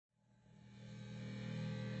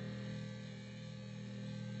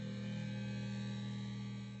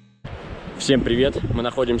Всем привет! Мы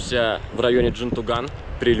находимся в районе Джентуган,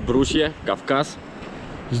 Прильбрусье, Кавказ.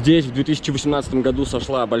 Здесь в 2018 году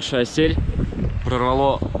сошла большая сель,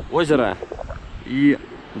 прорвало озеро, и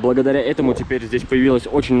благодаря этому теперь здесь появилось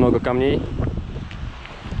очень много камней.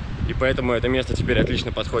 И поэтому это место теперь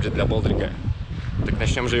отлично подходит для болдеринга. Так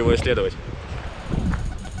начнем же его исследовать.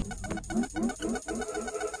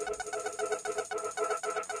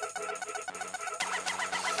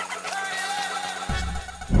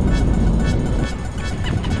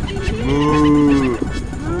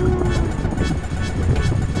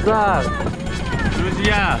 Да,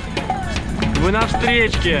 друзья, вы на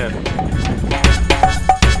встречке.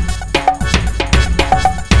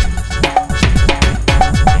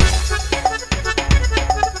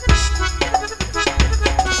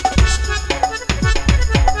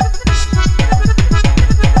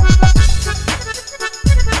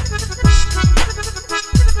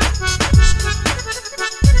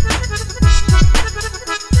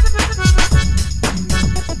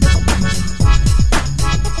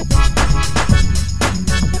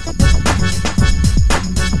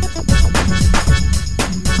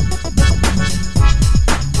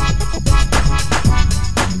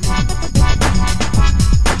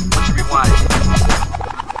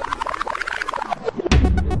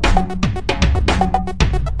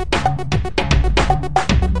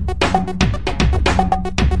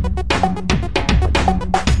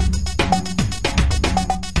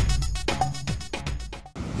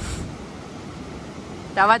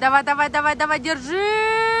 Давай, давай, давай, давай, давай, держи!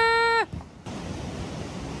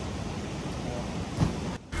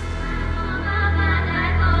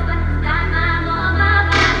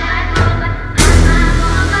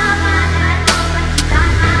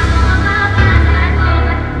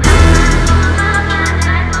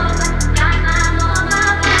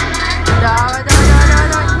 Давай, давай, давай,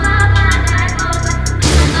 давай!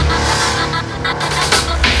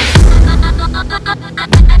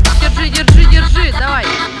 Держи, держи, держи, давай!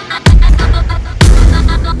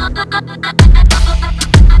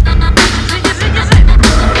 Держи, держи, держи!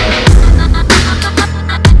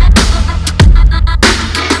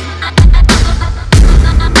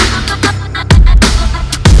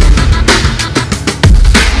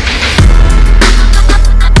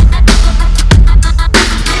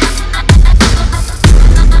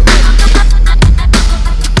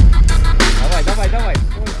 Давай, давай, давай!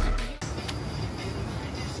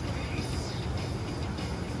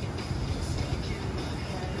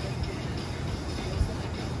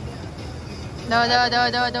 Давай, давай,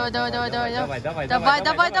 давай, давай, давай, давай, давай, давай, Давай,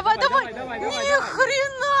 давай, давай, давай, давай, давай, давай, ни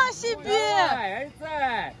хрена себе!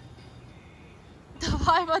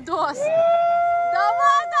 Давай, Вадос!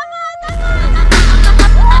 Давай, давай, давай!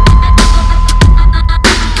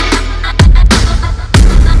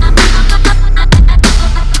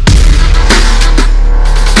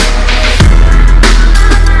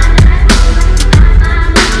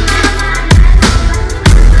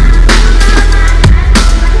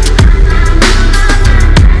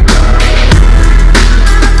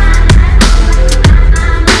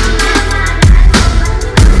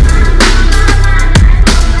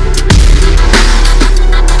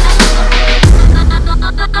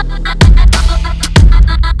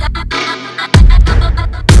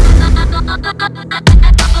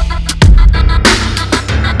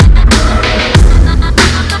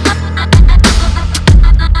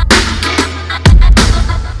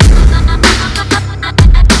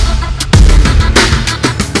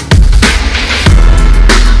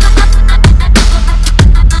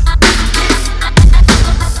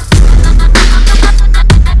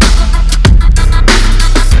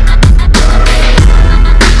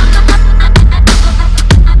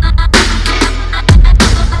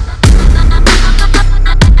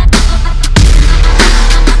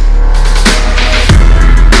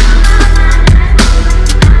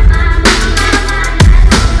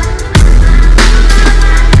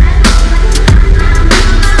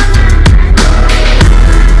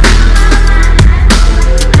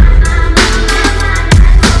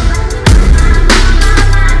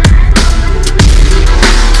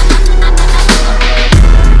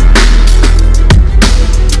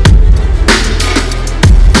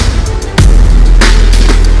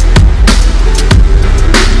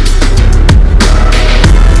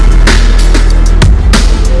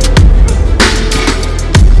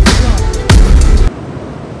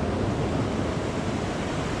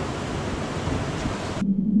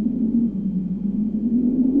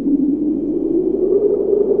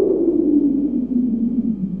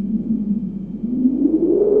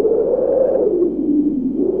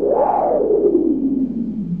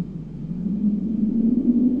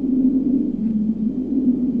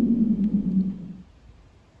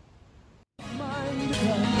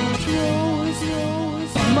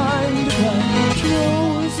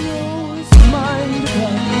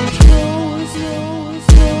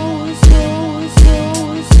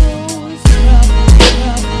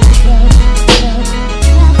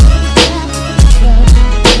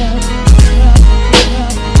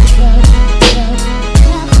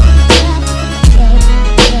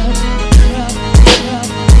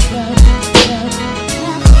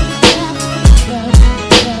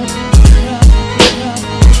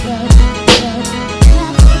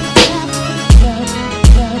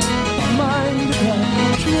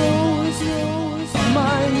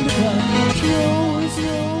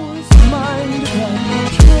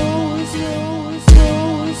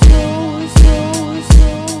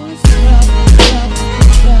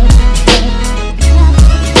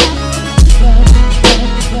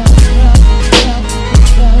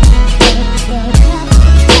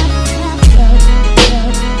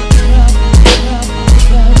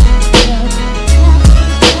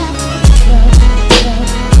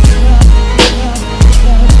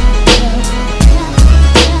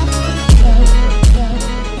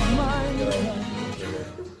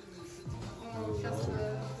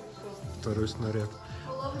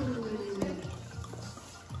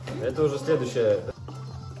 вообще.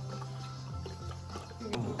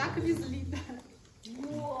 Так везли, да.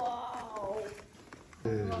 Вау!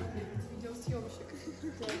 Видеосъемщик.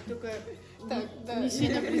 Только Так, да. не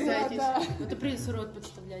сильно присайтесь. Да. Это придется рот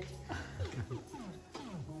подставлять.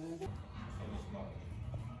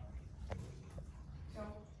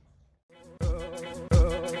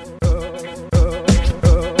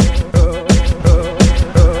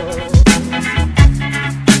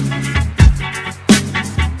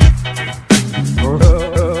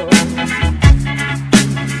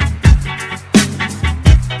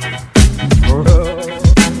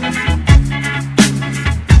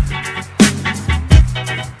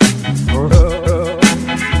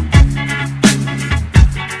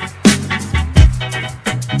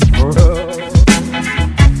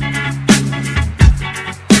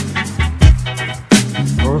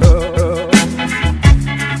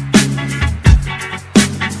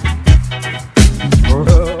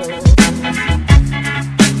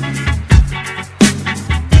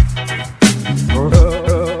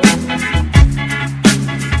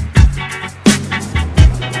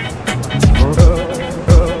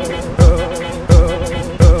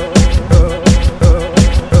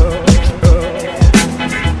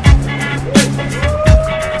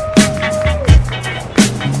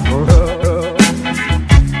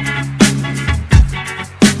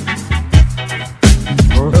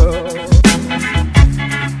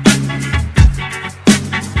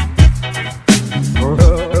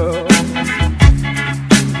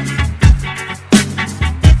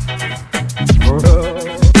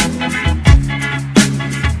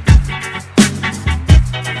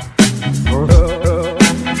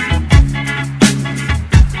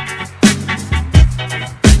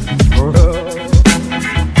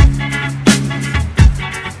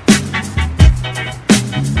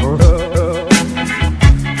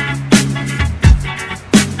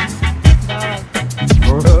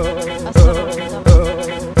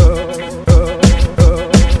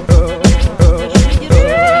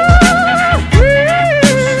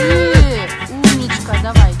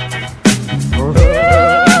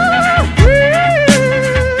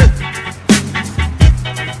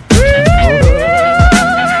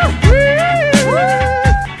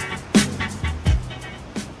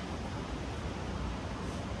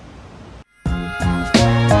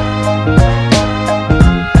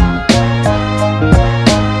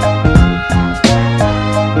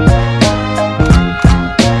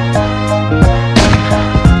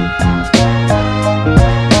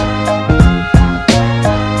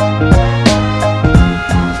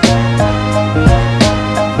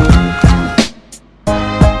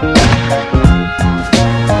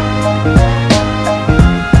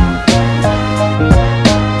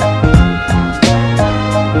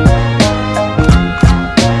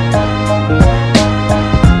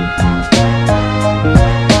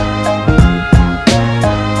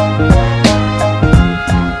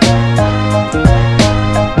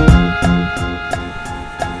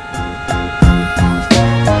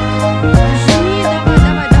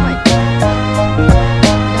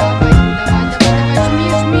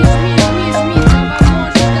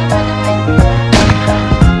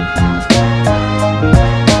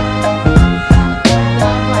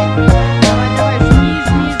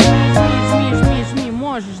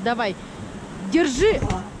 Давай, держи.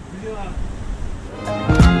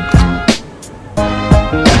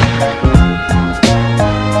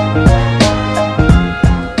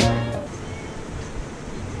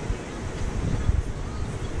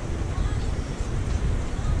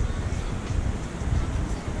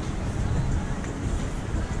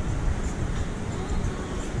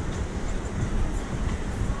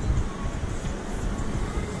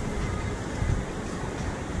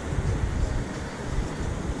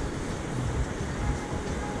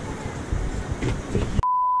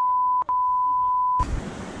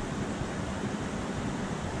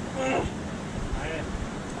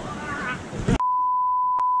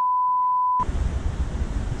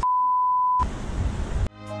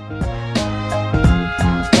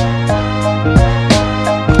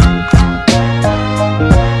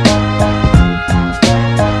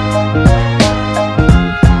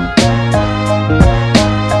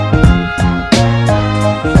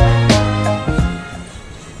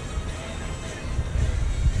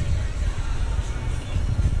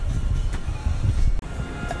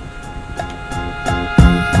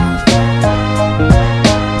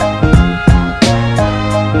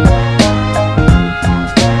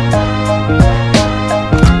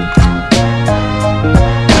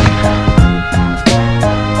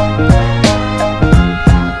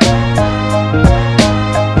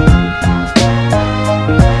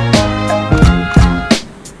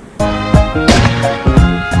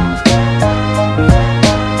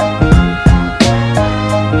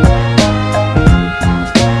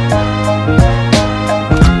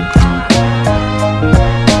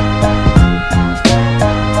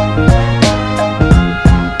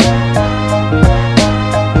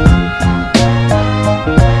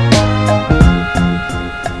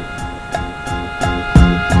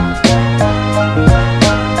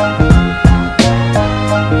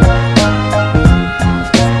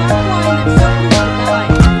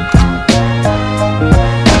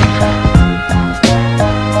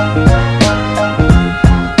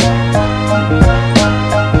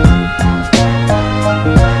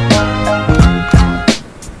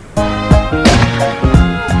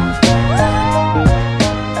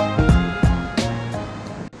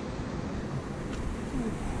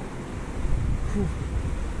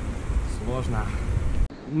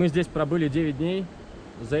 Мы здесь пробыли 9 дней.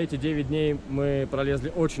 За эти 9 дней мы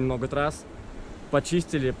пролезли очень много трасс.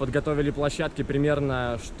 Почистили, подготовили площадки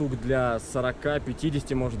примерно штук для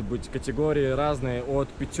 40-50, может быть, категории разные, от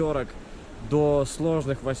пятерок до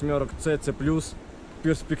сложных восьмерок C, C+.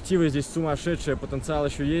 Перспективы здесь сумасшедшие, потенциал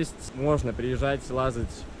еще есть, можно приезжать, лазать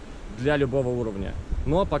для любого уровня.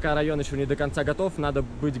 Но пока район еще не до конца готов, надо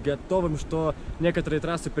быть готовым, что некоторые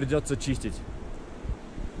трассы придется чистить.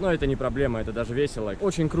 Но это не проблема, это даже весело.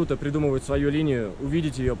 Очень круто придумывать свою линию,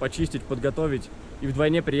 увидеть ее, почистить, подготовить. И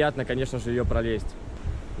вдвойне приятно, конечно же, ее пролезть.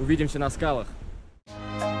 Увидимся на скалах.